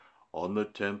On the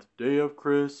 10th day of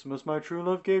Christmas my true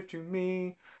love gave to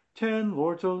me 10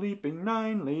 lords a-leaping,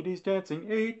 9 ladies dancing,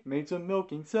 8 maids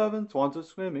a-milking, 7 swans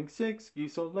a-swimming, 6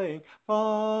 geese a-laying,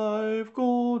 5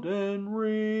 golden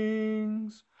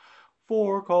rings,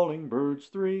 4 calling birds,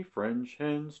 3 French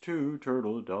hens, 2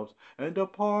 turtle doves, and a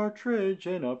partridge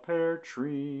in a pear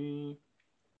tree.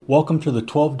 Welcome to the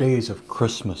 12 Days of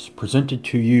Christmas, presented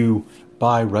to you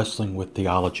by Wrestling with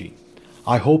Theology.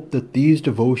 I hope that these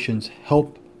devotions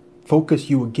help focus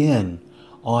you again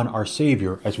on our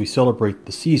Savior as we celebrate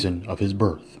the season of His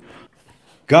birth.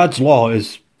 God's law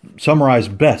is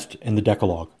summarized best in the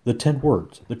Decalogue, the 10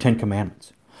 words, the 10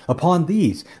 commandments. Upon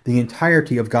these, the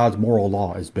entirety of God's moral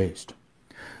law is based.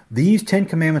 These 10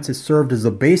 commandments have served as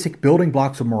the basic building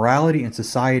blocks of morality and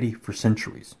society for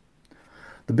centuries.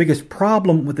 The biggest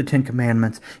problem with the 10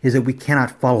 commandments is that we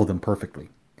cannot follow them perfectly.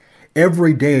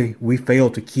 Every day we fail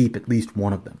to keep at least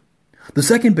one of them. The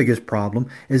second biggest problem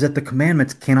is that the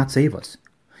commandments cannot save us.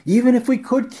 Even if we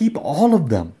could keep all of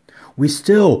them, we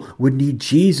still would need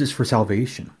Jesus for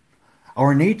salvation.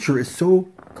 Our nature is so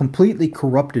completely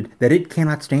corrupted that it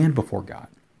cannot stand before God.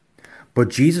 But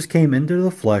Jesus came into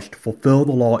the flesh to fulfill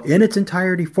the law in its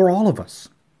entirety for all of us.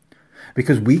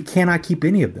 Because we cannot keep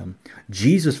any of them,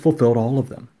 Jesus fulfilled all of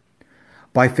them.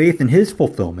 By faith in His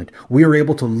fulfillment, we are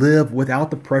able to live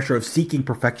without the pressure of seeking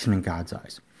perfection in God's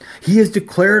eyes. He has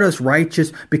declared us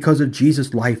righteous because of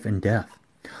Jesus' life and death.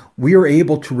 We are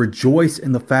able to rejoice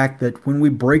in the fact that when we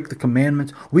break the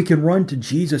commandments, we can run to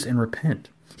Jesus and repent.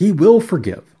 He will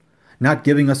forgive, not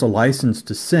giving us a license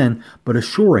to sin, but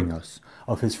assuring us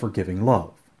of His forgiving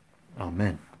love.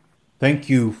 Amen. Thank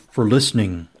you for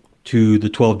listening to the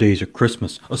 12 Days of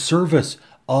Christmas, a service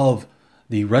of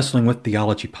the Wrestling with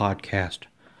Theology podcast.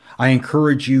 I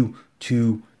encourage you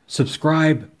to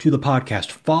subscribe to the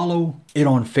podcast, follow it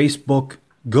on Facebook,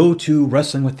 go to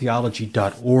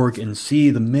wrestlingwiththeology.org and see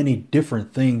the many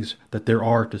different things that there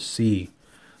are to see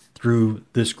through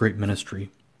this great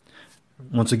ministry.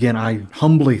 Once again, I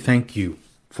humbly thank you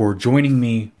for joining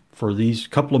me for these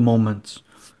couple of moments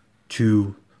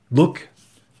to look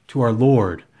to our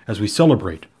Lord as we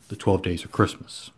celebrate the 12 Days of Christmas.